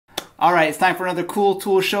All right, it's time for another cool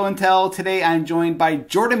tool show and tell. Today I'm joined by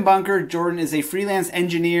Jordan Bunker. Jordan is a freelance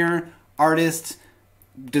engineer, artist,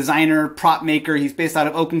 designer, prop maker. He's based out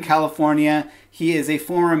of Oakland, California. He is a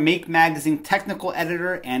former Make Magazine technical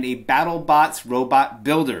editor and a BattleBots robot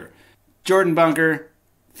builder. Jordan Bunker,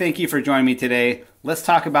 thank you for joining me today. Let's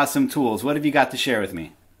talk about some tools. What have you got to share with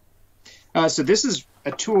me? So this is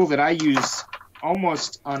a tool that I use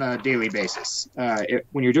almost on a daily basis.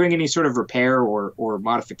 When you're doing any sort of repair or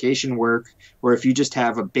modification work, or if you just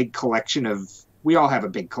have a big collection of, we all have a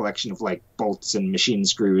big collection of like bolts and machine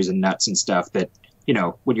screws and nuts and stuff that, you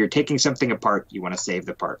know, when you're taking something apart, you want to save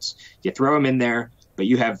the parts. You throw them in there, but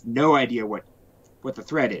you have no idea what the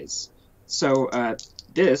thread is. So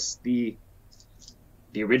the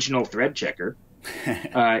original thread checker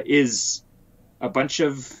is a bunch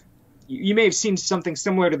of, you may have seen something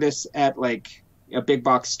similar to this at like a big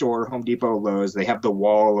box store, Home Depot, Lowe's. They have the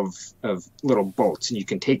wall of little bolts, and you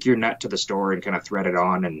can take your nut to the store and kind of thread it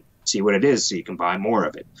on and see what it is so you can buy more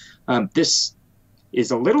of it. This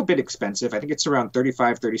is a little bit expensive. I think it's around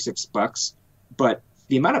 35, 36 bucks, but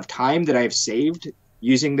the amount of time that I've saved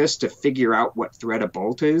using this to figure out what thread a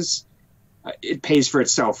bolt is, it pays for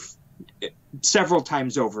itself several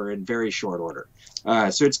times over in very short order.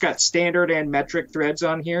 So it's got standard and metric threads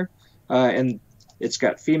on here, and it's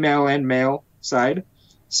got female and male side.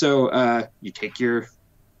 So you take your,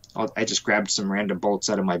 I just grabbed some random bolts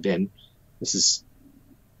out of my bin.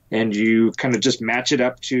 And you kind of just match it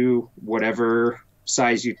up to whatever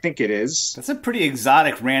size you think it is. That's a pretty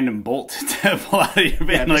exotic random bolt to pull out of your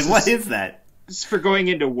bin. Yeah, what is that? This is for going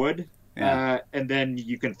into wood, and then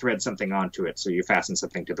you can thread something onto it, so you fasten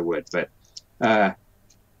something to the wood. But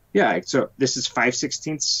yeah, so this is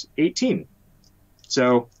 5/16 18.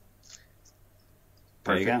 So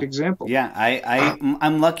perfect example. Yeah,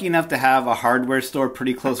 I'm lucky enough to have a hardware store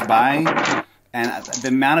pretty close by, and the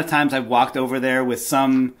amount of times I've walked over there with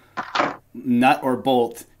some nut or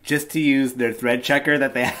bolt just to use their thread checker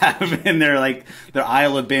that they have in their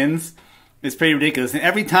aisle of bins is pretty ridiculous. And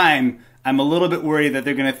every time I'm a little bit worried that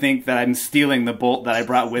they're going to think that I'm stealing the bolt that I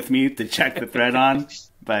brought with me to check the thread on,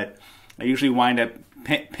 but I usually wind up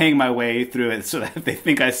paying my way through it so that if they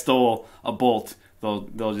think I stole a bolt,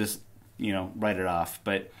 they'll just, you know, write it off.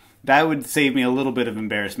 But that would save me a little bit of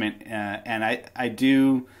embarrassment, and I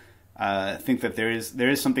do think that there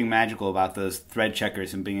is something magical about those thread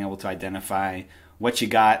checkers and being able to identify what you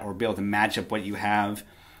got or be able to match up what you have.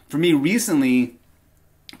 For me, recently,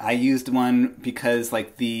 I used one because I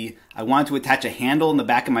wanted to attach a handle in the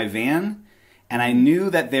back of my van, and I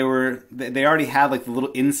knew that they already had like the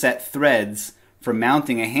little inset threads for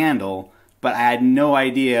mounting a handle, but I had no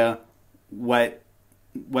idea what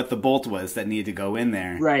the bolt was that needed to go in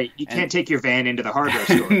there. Right. You can't take your van into the hardware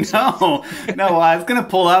store. No. I was going to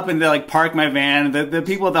pull up and park my van. The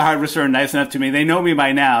people at the hardware store are nice enough to me. They know me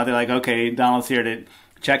by now. They're like, okay, Donald's here to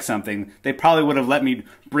check something. They probably would have let me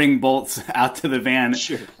bring bolts out to the van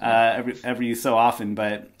every so often,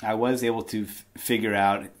 but I was able to figure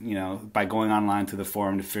out, you know, by going online to the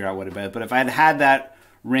forum to figure out what it was. But if I had had that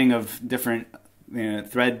ring of different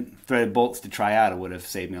thread bolts to try out, it would have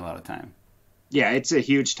saved me a lot of time. Yeah, it's a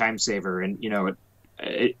huge time saver, and you know,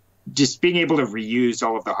 just being able to reuse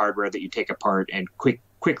all of the hardware that you take apart and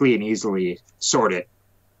quickly and easily sort it,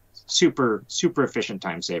 super efficient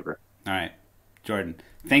time saver. All right, Jordan,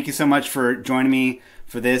 thank you so much for joining me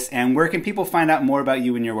for this. And where can people find out more about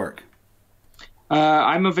you and your work?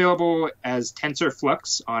 I'm available as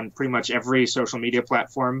TensorFlux on pretty much every social media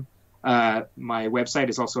platform. My website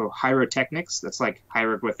is also Hierotechnics. That's like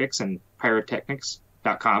hieroglyphics and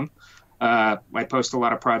pyrotechnics.com. I post a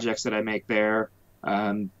lot of projects that I make there.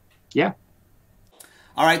 Yeah.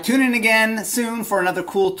 All right, tune in again soon for another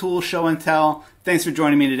cool tool show and tell. Thanks for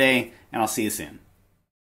joining me today, and I'll see you soon.